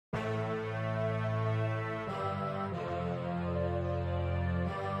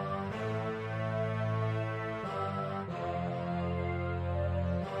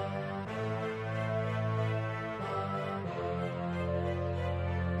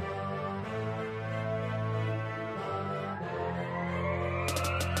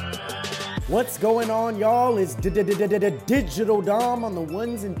What's going on, y'all? It's Digital Dom on the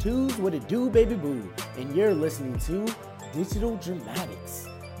ones and twos. What it do, baby boo? And you're listening to Digital Dramatics,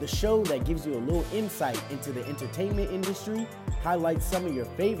 the show that gives you a little insight into the entertainment industry, highlights some of your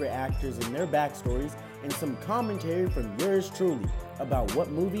favorite actors and their backstories, and some commentary from yours truly about what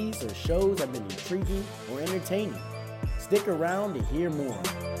movies or shows have been intriguing or entertaining. Stick around to hear more.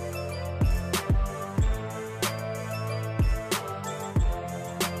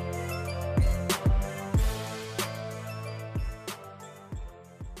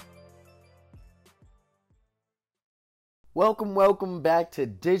 Welcome back to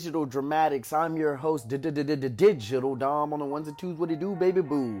Digital Dramatics. I'm your host, Digital Dom on the ones and twos. What it do, baby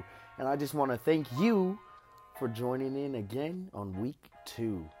boo? And I just want to thank you for joining in again on week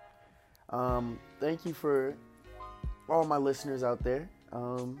 2. Thank you for all my listeners out there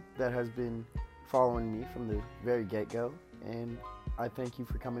that has been following me from the very get-go, and I thank you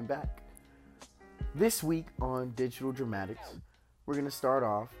for coming back. This week on Digital Dramatics, we're going to start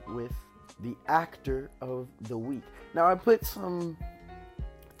off with the actor of the week. Now, I put some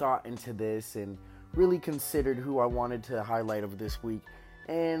thought into this and really considered who I wanted to highlight of this week.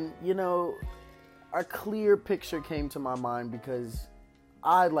 And, a clear picture came to my mind because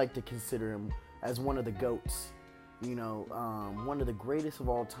I like to consider him as one of the GOATs. One of the greatest of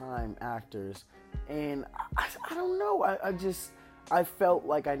all time actors. And I don't know, I felt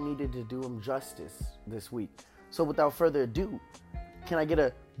like I needed to do him justice this week. So without further ado, can I get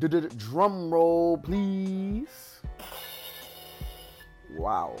a drum roll, please?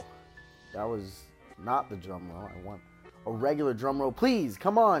 Wow, that was not the drum roll. I want a regular drum roll, please.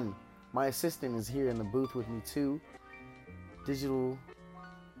 Come on. My assistant is here in the booth with me too. Digital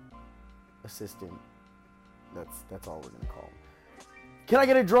assistant. That's all we're gonna call him. Can I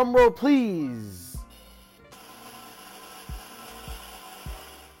get a drum roll, please?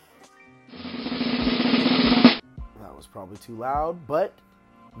 That was probably too loud, but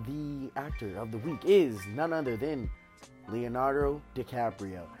the actor of the week is none other than Leonardo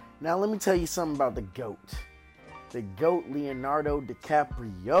DiCaprio. Now, let me tell you something about the GOAT. The GOAT, Leonardo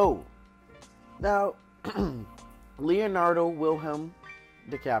DiCaprio. Now, Leonardo Wilhelm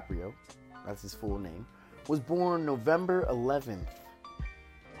DiCaprio, that's his full name, was born November 11th,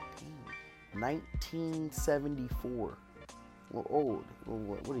 1974. Well, old.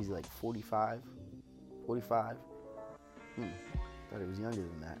 What is he, like 45? 45? Thought he was younger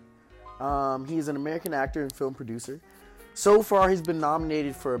than that. He is an American actor and film producer. So far, he's been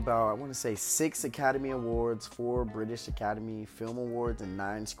nominated for about, 6 Academy Awards, 4 British Academy Film Awards, and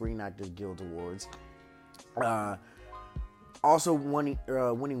 9 Screen Actors Guild Awards. Also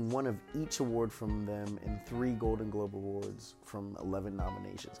winning one of each award from them and 3 Golden Globe Awards from 11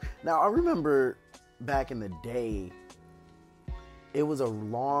 nominations. Now, I remember back in the day, it was a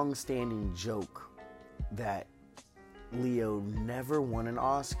long-standing joke that Leo never won an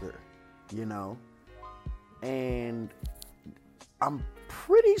Oscar, and I'm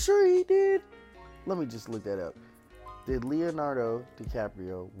pretty sure he did. Let me just look that up. Did Leonardo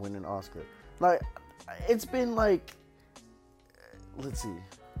DiCaprio win an Oscar? Like, it's been like, let's see.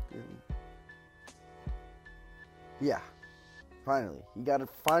 Yeah, finally. He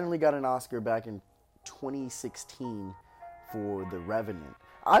finally got an Oscar back in 2016 for The Revenant.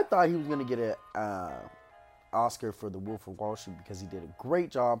 I thought he was going to get a Oscar for The Wolf of Wall Street because he did a great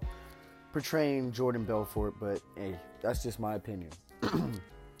job portraying Jordan Belfort, but hey, that's just my opinion.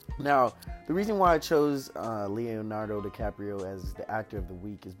 Now, the reason why I chose Leonardo DiCaprio as the actor of the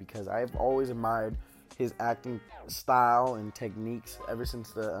week is because I've always admired his acting style and techniques ever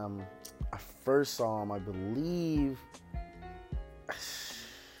since I first saw him. I believe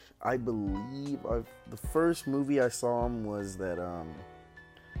the first movie I saw him was that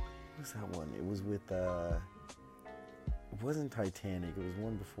what's that one? It was with it wasn't Titanic. It was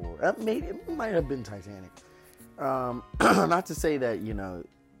one before. Maybe it might have been Titanic. Not to say that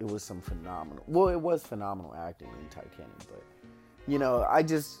it was some phenomenal. Well, it was phenomenal acting in Titanic, but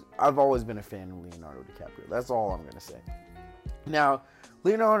I've always been a fan of Leonardo DiCaprio. That's all I'm gonna say. Now,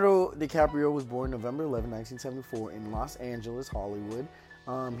 Leonardo DiCaprio was born November 11, 1974, in Los Angeles, Hollywood.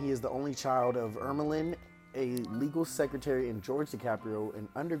 He is the only child of Ermeline, a legal secretary, and George DiCaprio, an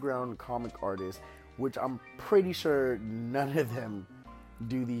underground comic artist, which I'm pretty sure none of them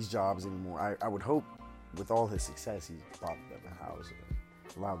do these jobs anymore. I would hope with all his success, he bought them a house and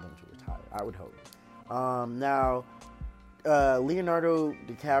allowed them to retire. I would hope. Now, Leonardo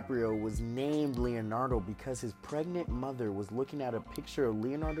DiCaprio was named Leonardo because his pregnant mother was looking at a picture of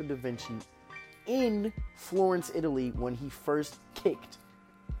Leonardo da Vinci in Florence, Italy, when he first kicked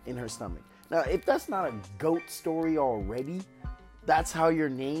in her stomach. Now, if that's not a GOAT story already, that's how you're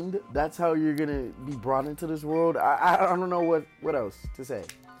named. That's how you're gonna be brought into this world. I don't know what else to say.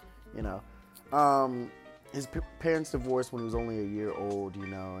 You know, his parents divorced when he was only a year old. You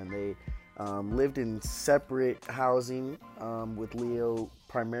know, and they lived in separate housing with Leo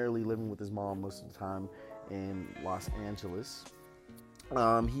primarily living with his mom most of the time in Los Angeles.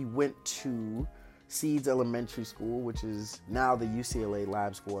 He went to Seeds Elementary School, which is now the UCLA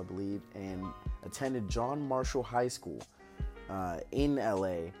Lab School, I believe, and attended John Marshall High School in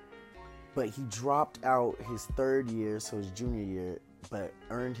LA. But he dropped out his third year, so his junior year, but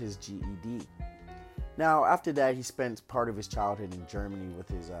earned his GED. Now, after that, he spent part of his childhood in Germany with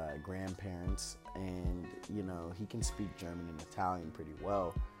his grandparents, and, you know, he can speak German and Italian pretty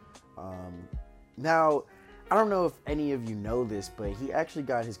well. Now, I don't know if any of you know this, but he actually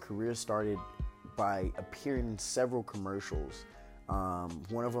got his career started by appearing in several commercials.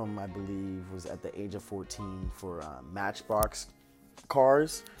 One of them, I believe, was at the age of 14 for Matchbox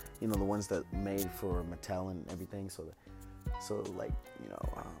cars, you know, the ones that made for Mattel and everything. So like, you know,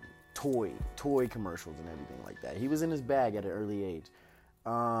 toy commercials and everything like that. He was in his bag at an early age.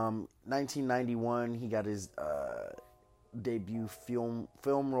 1991, he got his debut film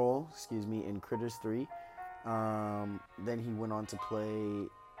role, in Critters 3. Then he went on to play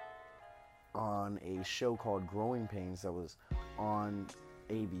on a show called Growing Pains that was on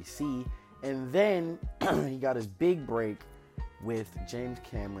ABC. And then he got his big break with James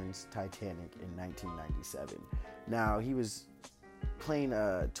Cameron's Titanic in 1997. Now, he was playing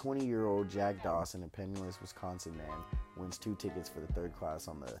a 20-year-old Jack Dawson, a penniless Wisconsin man, wins 2 tickets for the third class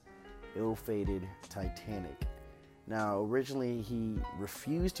on the ill-fated Titanic. Now, originally, he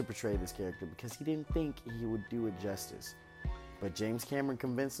refused to portray this character because he didn't think he would do it justice. But James Cameron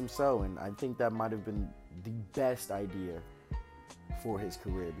convinced him so, and I think that might have been the best idea for his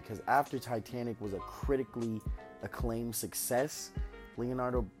career, because after Titanic was a critically acclaimed success,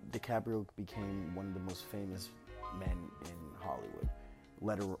 Leonardo DiCaprio became one of the most famous men in Hollywood.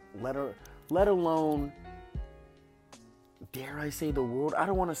 Let alone, dare I say the world? I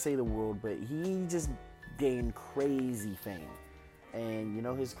don't want to say the world, but he just gained crazy fame. And, you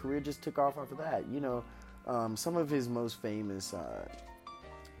know, his career just took off after that. You know, some of his most famous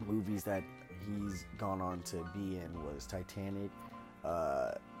movies that he's gone on to be in was Titanic,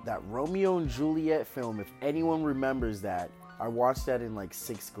 that Romeo and Juliet film, if anyone remembers that. I watched that in like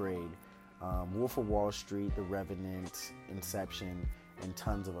 6th grade. Wolf of Wall Street, The Revenant, Inception, and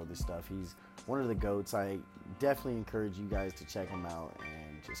tons of other stuff. He's one of the GOATs. I definitely encourage you guys to check him out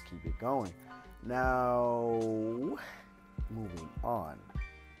and just keep it going. Now, moving on.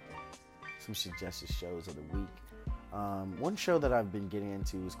 Some suggested shows of the week. One show that I've been getting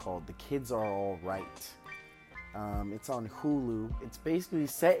into is called The Kids Are All Right. It's on Hulu. It's basically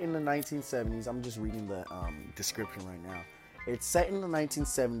set in the 1970s. I'm just reading the description right now. It's set in the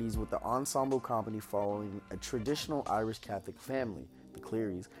 1970s with the ensemble company following a traditional Irish Catholic family, the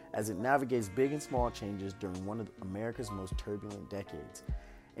Clearys, as it navigates big and small changes during one of America's most turbulent decades.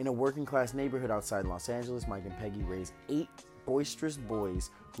 In a working-class neighborhood outside Los Angeles, Mike and Peggy raise 8 boisterous boys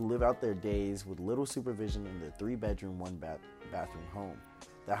who live out their days with little supervision in their 3-bedroom, 1-bathroom home.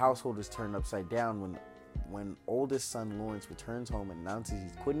 The household is turned upside down when oldest son Lawrence returns home and announces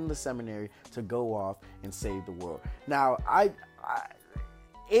he's quitting the seminary to go off and save the world. Now,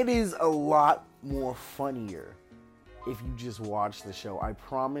 it is a lot more funnier if you just watch the show. I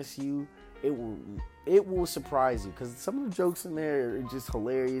promise you, it will surprise you, because some of the jokes in there are just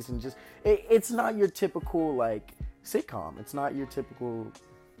hilarious, and just it's not your typical like sitcom. It's not your typical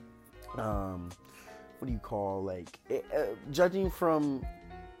judging from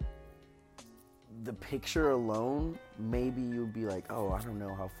the picture alone, maybe you'll be like, oh, I don't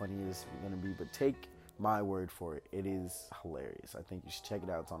know how funny this is going to be, but take my word for it. It is hilarious. I think you should check it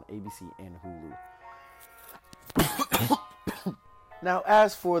out. It's on ABC and Hulu. Now,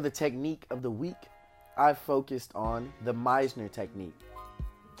 as for the technique of the week, I focused on the Meisner technique.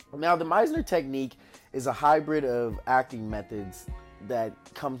 Now, the Meisner technique is a hybrid of acting methods that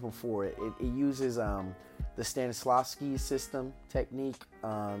comes before it. It uses the Stanislavski system technique,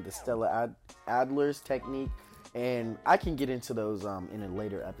 the Stella Adler's technique, and I can get into those in a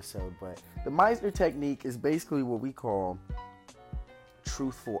later episode. But the Meisner technique is basically what we call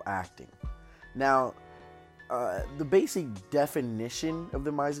truthful acting. Now, the basic definition of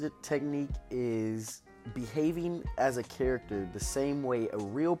the Meisner technique is behaving as a character the same way a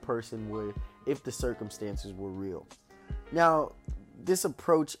real person would if the circumstances were real. Now, this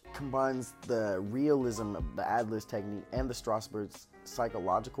approach combines the realism of the Adler's technique and the Strasberg's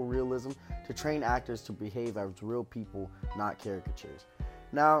psychological realism to train actors to behave as real people, not caricatures.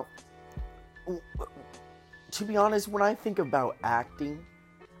 Now, to be honest, when I think about acting,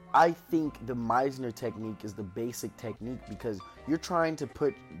 I think the Meisner technique is the basic technique because you're trying to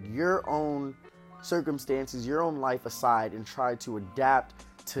put your own circumstances, your own life aside and try to adapt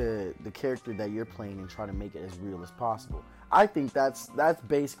to the character that you're playing and try to make it as real as possible. I think that's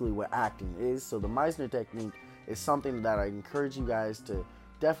basically what acting is. So the Meisner technique is something that I encourage you guys to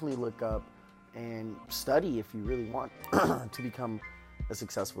definitely look up and study if you really want to become a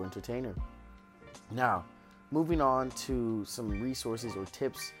successful entertainer. Now, moving on to some resources or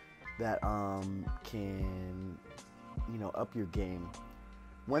tips that can, up your game.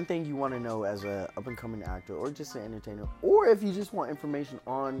 One thing you want to know as a up-and-coming actor or just an entertainer, or if you just want information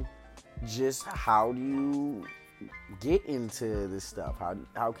on just how do you get into this stuff,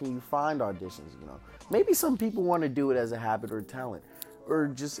 how can you find auditions, Maybe some people want to do it as a habit or talent or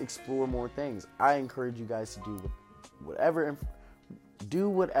just explore more things. I encourage you guys to do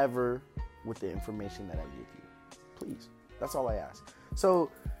whatever with the information that I give you. Please. That's all I ask.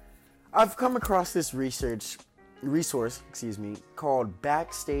 So I've come across this resource, called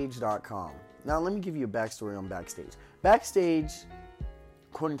Backstage.com. Now, let me give you a backstory on Backstage. Backstage,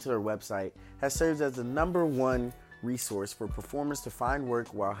 according to their website, has served as the #1 resource for performers to find work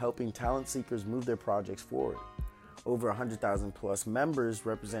while helping talent seekers move their projects forward. Over 100,000 plus members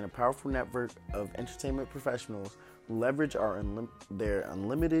represent a powerful network of entertainment professionals who leverage their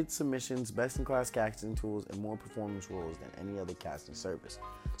unlimited submissions, best-in-class casting tools, and more performance roles than any other casting service.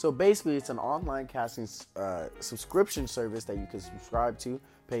 So basically, it's an online casting subscription service that you can subscribe to,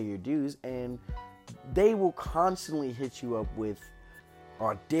 pay your dues, and they will constantly hit you up with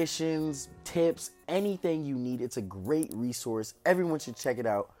auditions, tips, anything you need. It's a great resource. Everyone should check it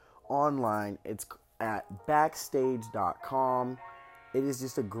out online. It's at Backstage.com. It is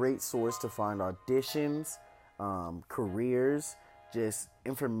just a great source to find auditions, careers, just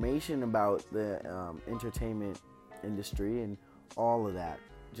information about the entertainment industry and all of that.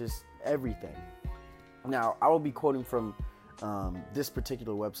 Just everything. Now, I will be quoting from this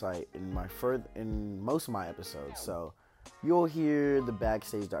particular website in most of my episodes, so you'll hear the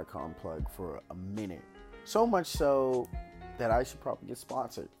Backstage.com plug for a minute. So much so that I should probably get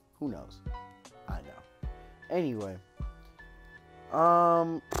sponsored. Who knows? I know. Anyway,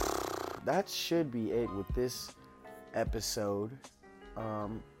 that should be it with this episode.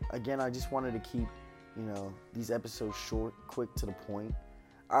 Again, I just wanted to keep, these episodes short, quick, to the point.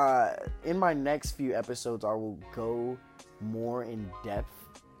 In my next few episodes, I will go more in depth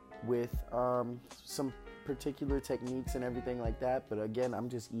with some particular techniques and everything like that. But again, I'm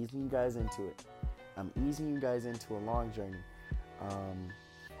just easing you guys into it. I'm easing you guys into a long journey.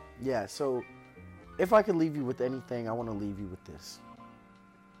 So if I could leave you with anything, I want to leave you with this.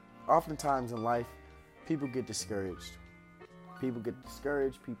 Oftentimes in life, people get discouraged. People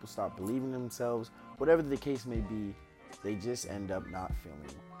stop believing in themselves. Whatever the case may be, they just end up not feeling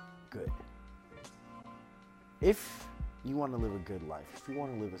good. If you want to live a good life, if you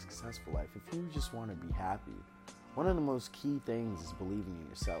want to live a successful life, if you just want to be happy, one of the most key things is believing in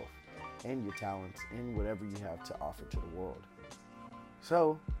yourself and your talents and whatever you have to offer to the world.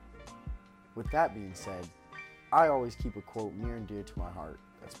 So, with that being said, I always keep a quote near and dear to my heart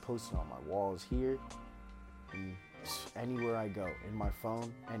that's posted on my walls here and anywhere I go, in my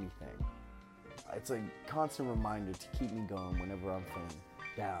phone, anything. It's a constant reminder to keep me going whenever I'm feeling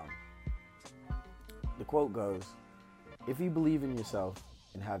down. The quote goes, "If you believe in yourself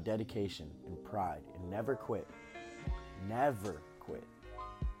and have dedication and pride and never quit,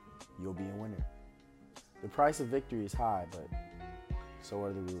 you'll be a winner. The price of victory is high, but so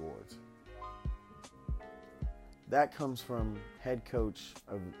are the rewards." That comes from head coach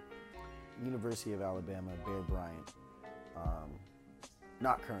of University of Alabama, Bear Bryant.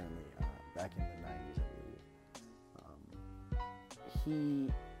 Not currently, back in the 90s, I believe.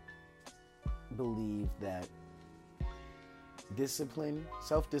 He believed that discipline,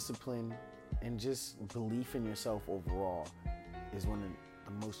 self-discipline, and just belief in yourself overall is one of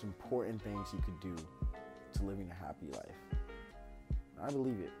the most important things you could do to living a happy life. I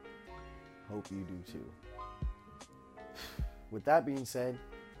believe it. Hope you do too. With that being said,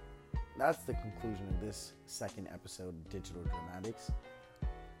 that's the conclusion of this second episode of Digital Dramatics.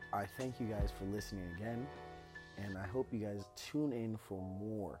 I thank you guys for listening again, and I hope you guys tune in for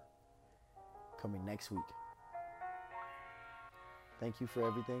more coming next week. Thank you for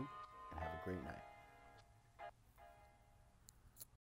everything, and have a great night.